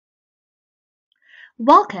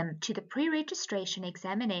Welcome to the Pre-Registration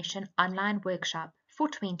Examination online workshop for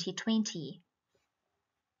 2020.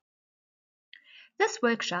 This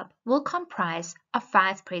workshop will comprise of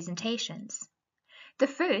 5 presentations. The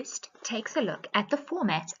first takes a look at the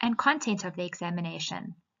format and content of the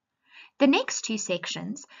examination. The next 2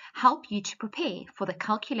 sections help you to prepare for the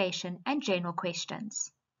calculation and general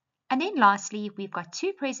questions. And then lastly, we've got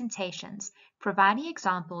 2 presentations providing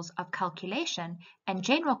examples of calculation and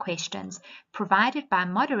general questions provided by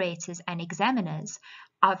moderators and examiners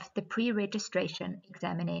of the pre-registration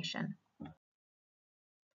examination.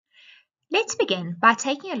 Let's begin by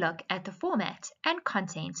taking a look at the format and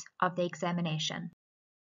content of the examination.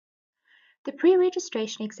 The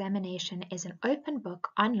pre-registration examination is an open book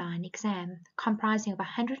online exam comprising of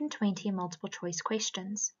 120 multiple choice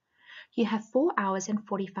questions. You have 4 hours and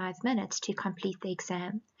 45 minutes to complete the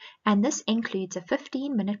exam, and this includes a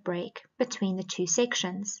 15-minute break between the 2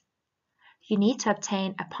 sections. You need to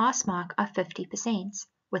obtain a pass mark of 50%,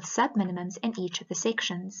 with sub-minimums in each of the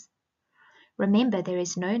sections. Remember, there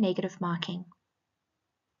is no negative marking.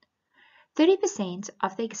 30%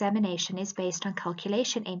 of the examination is based on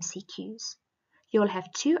calculation MCQs. You will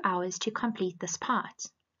have 2 hours to complete this part,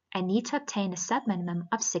 and need to obtain a sub-minimum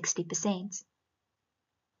of 60%.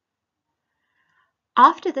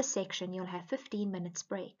 After this section, you'll have 15 minutes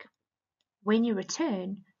break. When you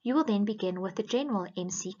return, you will then begin with the general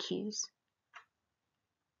MCQs.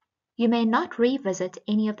 You may not revisit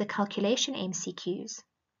any of the calculation MCQs.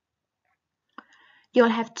 You'll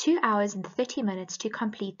have 2 hours and 30 minutes to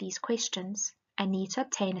complete these questions and need to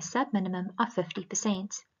obtain a sub-minimum of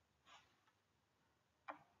 50%.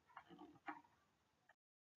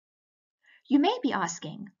 You may be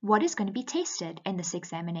asking, what is going to be tested in this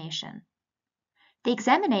examination? The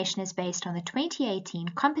examination is based on the 2018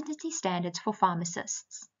 Competency Standards for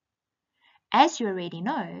Pharmacists. As you already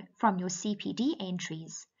know from your CPD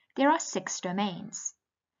entries, there are 6 domains.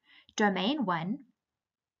 Domain 1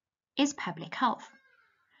 is public health.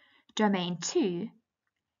 Domain 2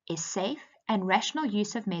 is safe and rational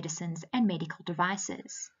use of medicines and medical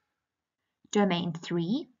devices. Domain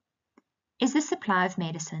 3 is the supply of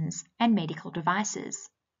medicines and medical devices.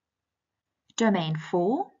 Domain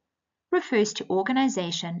 4 refers to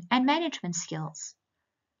organization and management skills.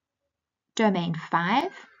 Domain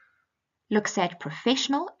 5 looks at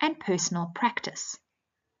professional and personal practice.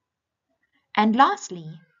 And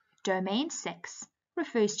lastly, Domain 6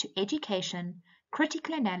 refers to education,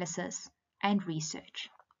 critical analysis, and research.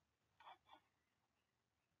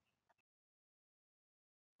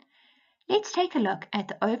 Let's take a look at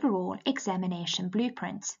the overall examination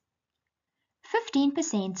blueprint.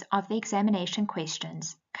 15% of the examination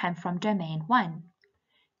questions come from Domain 1,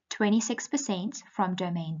 26% from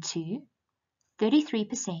Domain 2,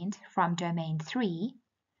 33% from Domain 3,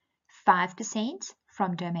 5%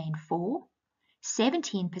 from Domain 4,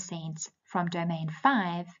 17% from Domain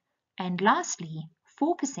 5, and lastly,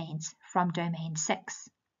 4% from Domain 6.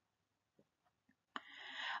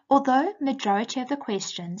 Although majority of the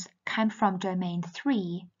questions come from Domain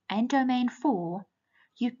 3 and Domain 4,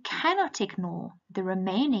 you cannot ignore the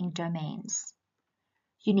remaining domains.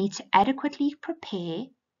 You need to adequately prepare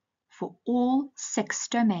for all 6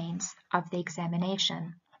 domains of the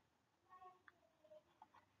examination.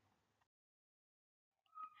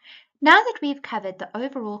 Now that we've covered the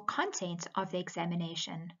overall content of the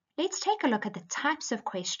examination, let's take a look at the types of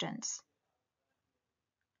questions.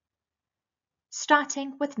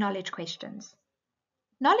 Starting with knowledge questions.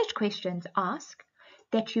 Knowledge questions ask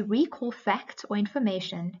that you recall facts or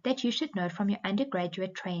information that you should know from your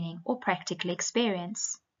undergraduate training or practical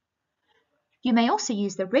experience. You may also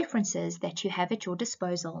use the references that you have at your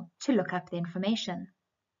disposal to look up the information.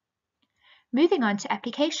 Moving on to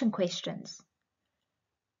application questions.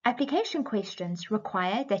 Application questions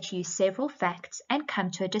require that you use several facts and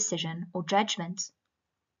come to a decision or judgment.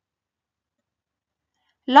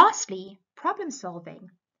 Lastly, problem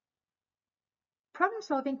solving.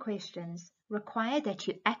 Problem-solving questions require that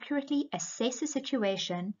you accurately assess a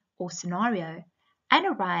situation or scenario and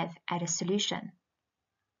arrive at a solution.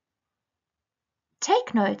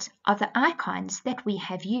 Take note of the icons that we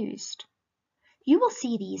have used. You will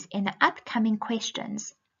see these in the upcoming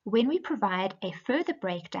questions when we provide a further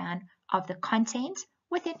breakdown of the content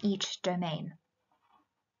within each domain.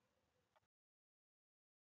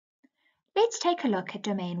 Let's take a look at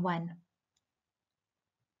Domain 1.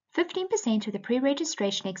 15% of the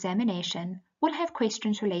pre-registration examination will have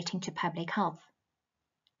questions relating to public health.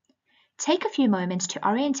 Take a few moments to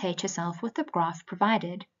orientate yourself with the graph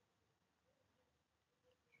provided.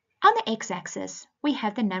 On the x-axis, we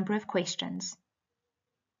have the number of questions.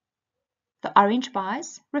 The orange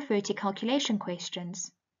bars refer to calculation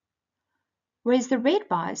questions, whereas the red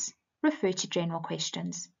bars refer to general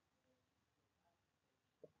questions.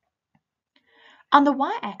 On the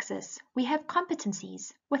y-axis, we have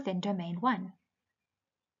competencies within Domain 1.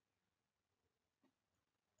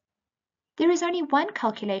 There is only one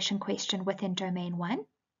calculation question within Domain 1.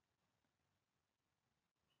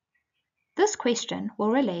 This question will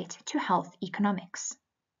relate to health economics.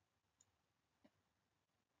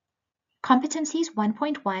 Competencies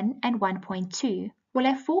 1.1 and 1.2 will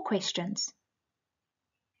have 4 questions.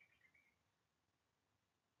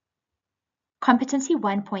 Competency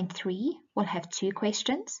 1.3 will have 2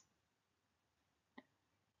 questions.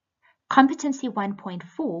 Competency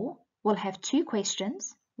 1.4 will have 2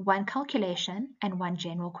 questions, 1 calculation and 1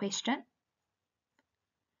 general question.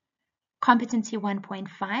 Competency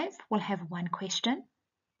 1.5 will have 1 question.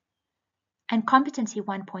 And Competency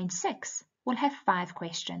 1.6 will have 5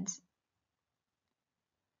 questions.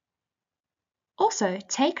 Also,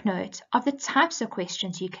 take note of the types of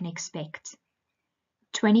questions you can expect.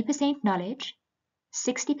 20% knowledge,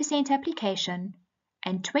 60% application,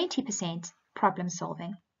 and 20% problem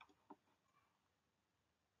solving.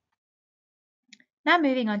 Now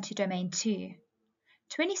moving on to Domain 2.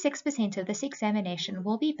 26% of this examination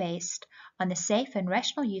will be based on the safe and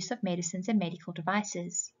rational use of medicines and medical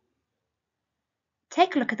devices.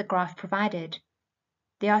 Take a look at the graph provided.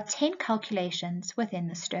 There are 10 calculations within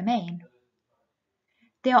this domain.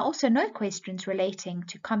 There are also no questions relating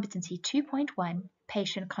to Competency 2.1,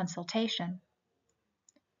 Patient Consultation.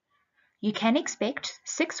 You can expect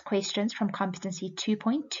 6 questions from Competency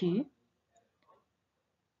 2.2,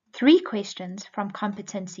 3 questions from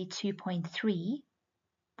Competency 2.3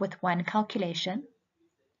 with 1 calculation,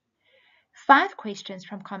 5 questions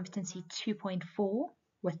from Competency 2.4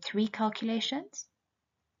 with 3 calculations,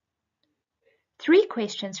 3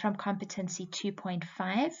 questions from Competency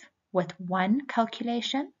 2.5 with 1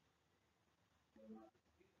 calculation,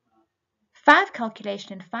 5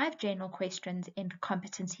 calculation and 5 general questions in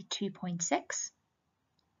Competency 2.6,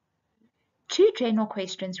 2 general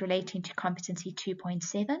questions relating to Competency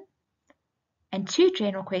 2.7, and 2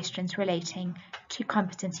 general questions relating to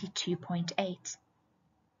Competency 2.8.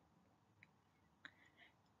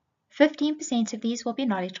 15% of these will be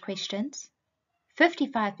knowledge questions,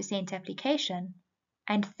 55% application,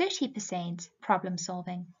 and 30% problem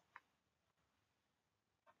solving.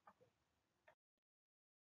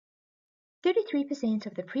 33%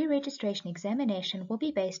 of the pre-registration examination will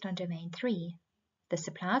be based on Domain 3, the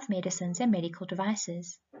supply of medicines and medical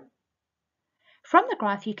devices. From the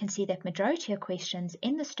graph, you can see that majority of questions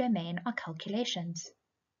in this domain are calculations.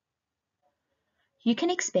 You can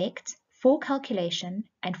expect 4 calculation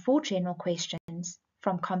and 4 general questions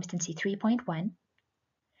from Competency 3.1,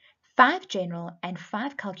 5 general and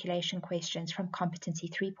 5 calculation questions from Competency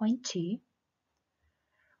 3.2,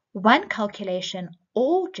 1 calculation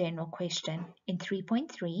or general question in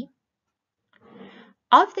 3.3.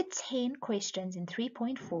 Of the 10 questions in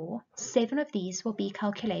 3.4, 7 of these will be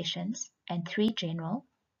calculations and 3 general.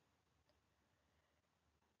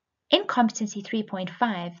 In Competency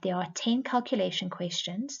 3.5, there are 10 calculation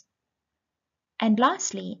questions. And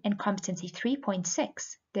lastly, in Competency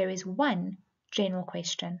 3.6, there is 1 general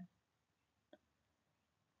question.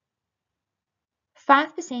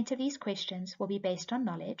 5% of these questions will be based on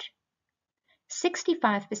knowledge,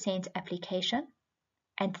 65% application,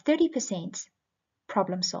 and 30%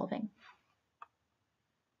 problem solving.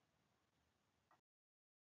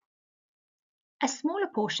 A smaller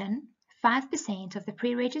portion, 5% of the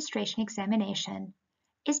pre-registration examination,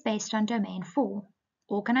 is based on Domain 4,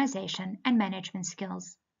 Organization and Management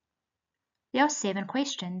Skills. There are 7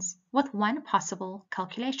 questions with 1 possible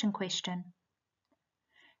calculation question.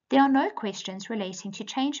 There are no questions relating to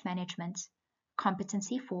change management,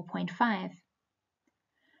 Competency 4.5.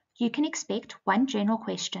 You can expect 1 general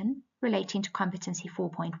question relating to Competency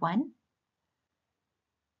 4.1,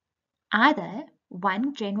 either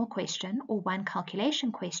 1 general question or 1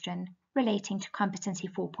 calculation question relating to Competency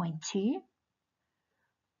 4.2,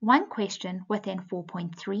 1 question within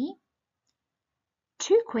 4.3,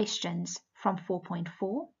 2 questions from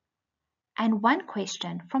 4.4, and 1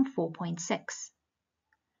 question from 4.6.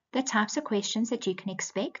 The types of questions that you can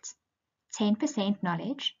expect: 10%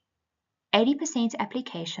 knowledge, 80%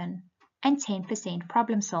 application, and 10%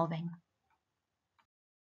 problem solving.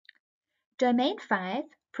 Domain 5,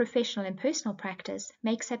 Professional and Personal Practice,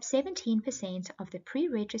 makes up 17% of the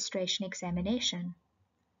pre-registration examination.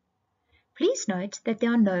 Please note that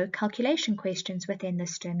there are no calculation questions within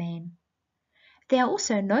this domain. There are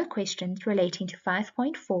also no questions relating to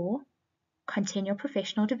 5.4, Continual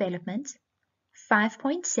Professional Development,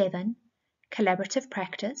 5.7, collaborative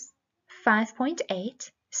practice,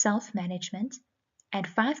 5.8, self-management, and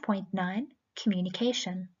 5.9,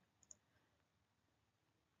 communication.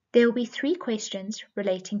 There will be 3 questions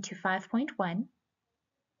relating to 5.1,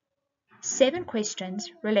 7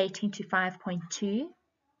 questions relating to 5.2,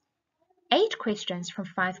 8 questions from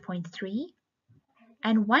 5.3,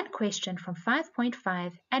 and 1 question from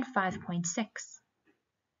 5.5 and 5.6.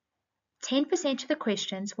 10% of the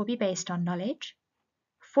questions will be based on knowledge,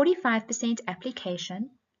 45%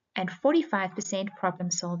 application, and 45%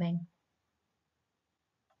 problem solving.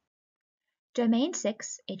 Domain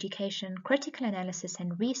 6, Education, Critical Analysis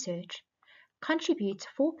and Research, contributes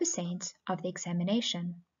 4% of the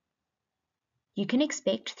examination. You can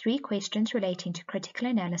expect 3 questions relating to critical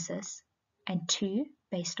analysis and 2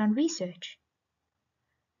 based on research.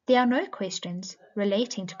 There are no questions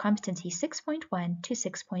relating to competency 6.1 to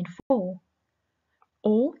 6.4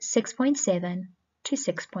 or 6.7 to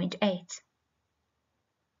 6.8.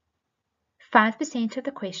 5% of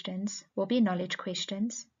the questions will be knowledge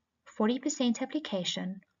questions, 40%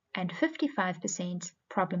 application, and 55%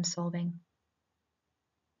 problem solving.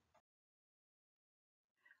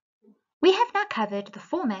 We have now covered the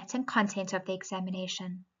format and content of the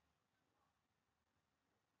examination.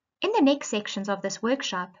 In the next sections of this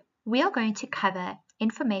workshop, we are going to cover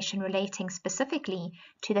information relating specifically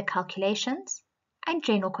to the calculations and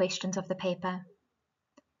general questions of the paper.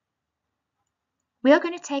 We are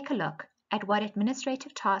going to take a look at what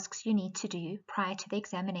administrative tasks you need to do prior to the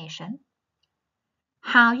examination,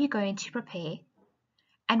 how you're going to prepare,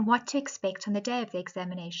 and what to expect on the day of the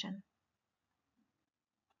examination.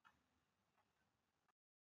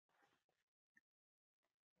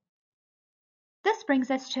 This brings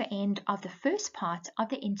us to an end of the first part of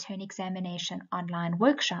the intern examination online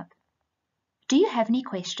workshop. Do you have any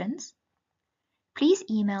questions? Please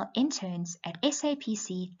email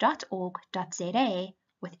interns@sapc.org.za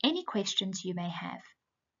with any questions you may have.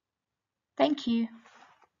 Thank you.